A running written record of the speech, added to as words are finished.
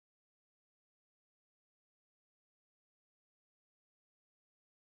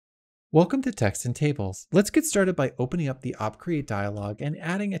Welcome to Text and Tables. Let's get started by opening up the Create dialog and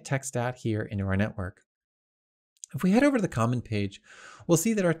adding a text stat here into our network. If we head over to the Common page, we'll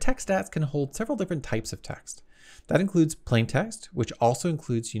see that our text stats can hold several different types of text. That includes plain text, which also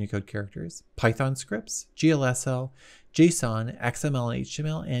includes Unicode characters, Python scripts, GLSL, JSON, XML and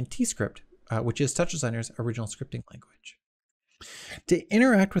HTML, and TScript, which is TouchDesigner's original scripting language. To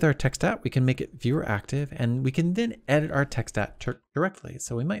interact with our text stat, we can make it viewer active, and we can then edit our text stat directly.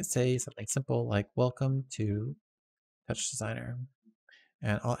 So we might say something simple like welcome to TouchDesigner,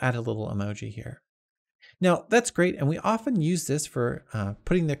 and I'll add a little emoji here. Now that's great, and we often use this for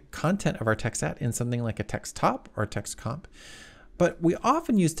putting the content of our text stat in something like a text top or text comp. But we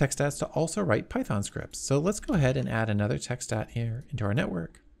often use text stats to also write Python scripts. So let's go ahead and add another text stat here into our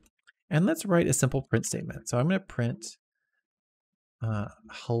network. And let's write a simple print statement. So I'm going to print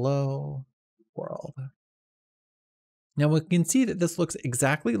hello world. Now we can see that this looks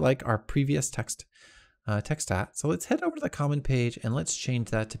exactly like our previous text stat. So let's head over to the Common page and let's change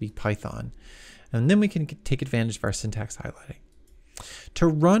that to be Python. And then we can take advantage of our syntax highlighting. To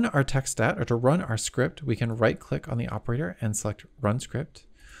run our text stat or to run our script, we can right click on the operator and select Run Script.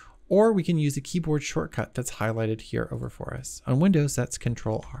 Or we can use the keyboard shortcut that's highlighted here over for us. On Windows, that's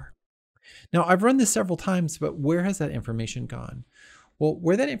Control R. Now I've run this several times, but where has that information gone? Well,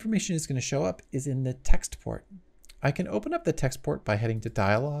 where that information is going to show up is in the text port. I can open up the text port by heading to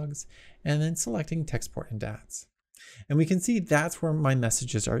Dialogs and then selecting Text Port and DATS. And we can see that's where my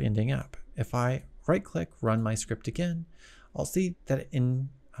messages are ending up. If I right click, run my script again, I'll see that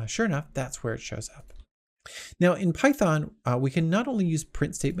sure enough, that's where it shows up. Now in Python, we can not only use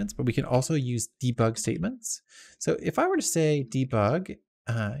print statements, but we can also use debug statements. So if I were to say debug,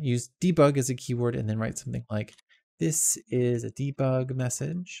 use debug as a keyword and then write something like, this is a debug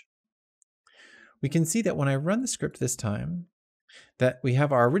message. We can see that when I run the script this time, that we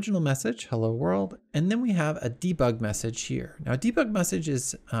have our original message, hello world, and then we have a debug message here. Now, debug message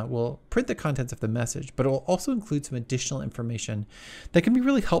will print the contents of the message, but it will also include some additional information that can be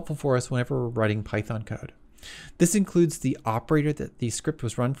really helpful for us whenever we're writing Python code. This includes the operator that the script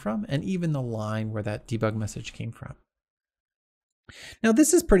was run from, and even the line where that debug message came from. Now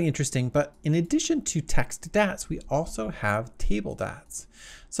this is pretty interesting, but in addition to text DATs, we also have table DATs.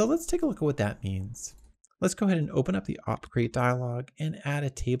 So let's take a look at what that means. Let's go ahead and open up the Create dialog and add a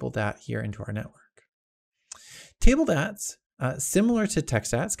table DAT here into our network. Table DATs, similar to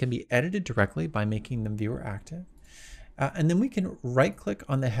text DATs, can be edited directly by making them viewer active. And then we can right click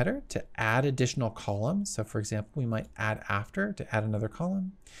on the header to add additional columns. So for example, we might add after to add another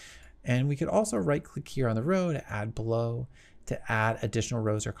column. And we could also right click here on the row to add below to add additional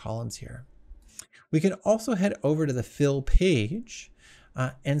rows or columns here. We can also head over to the fill page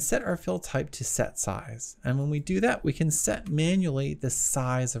and set our fill type to set size. And when we do that, we can set manually the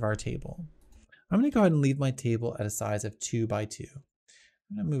size of our table. I'm going to go ahead and leave my table at a size of 2 by 2.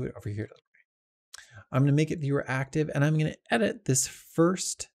 I'm going to move it over here. I'm going to make it viewer active, and I'm going to edit this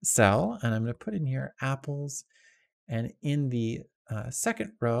first cell, and I'm going to put in here apples, and in the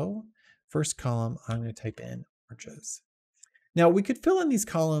second row, first column, I'm going to type in oranges. Now we could fill in these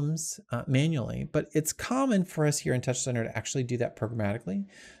columns manually, but it's common for us here in TouchDesigner to actually do that programmatically.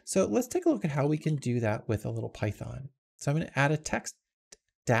 So let's take a look at how we can do that with a little Python. So I'm going to add a text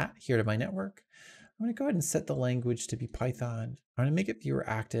DAT here to my network. I'm going to go ahead and set the language to be Python. I'm going to make it viewer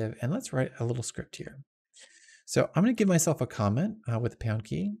active, and let's write a little script here. So I'm going to give myself a comment with the pound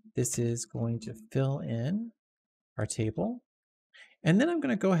key. This is going to fill in our table. And then I'm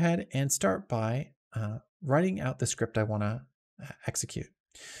going to go ahead and start by writing out the script I want to execute.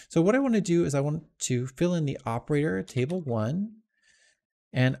 So what I want to do is I want to fill in the operator table 1,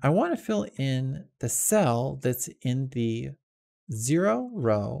 and I want to fill in the cell that's in the 0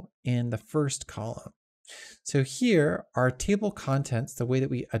 row in the first column. So here our table contents, the way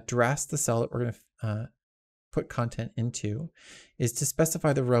that we address the cell that we're going to put content into, is to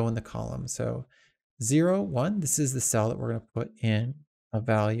specify the row and the column. So 0, 1, this is the cell that we're going to put in a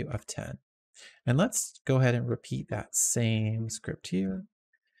value of 10. And let's go ahead and repeat that same script here,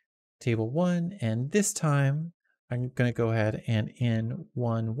 table 1, and this time I'm going to go ahead and in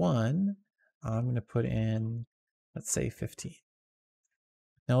 1, 1, I'm going to put in, let's say 15.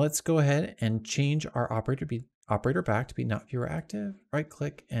 Now let's go ahead and change our operator back to be not viewer active, right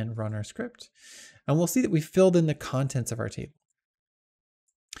click and run our script. And we'll see that we filled in the contents of our table.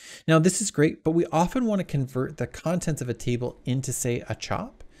 Now this is great, but we often want to convert the contents of a table into, say, a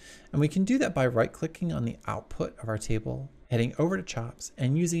chop. And we can do that by right clicking on the output of our table, heading over to chops,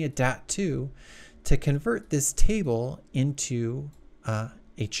 and using a DAT2 to convert this table into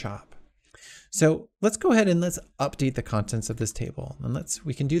a chop. So let's go ahead and let's update the contents of this table. And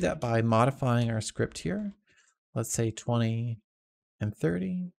we can do that by modifying our script here. Let's say 20 and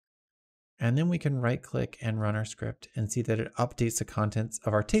 30. And then we can right click and run our script and see that it updates the contents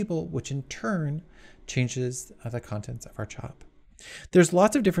of our table, which in turn changes the contents of our chop. There's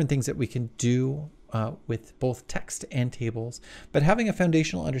lots of different things that we can do with both text and tables, but having a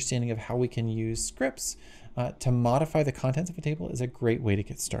foundational understanding of how we can use scripts to modify the contents of a table is a great way to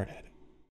get started.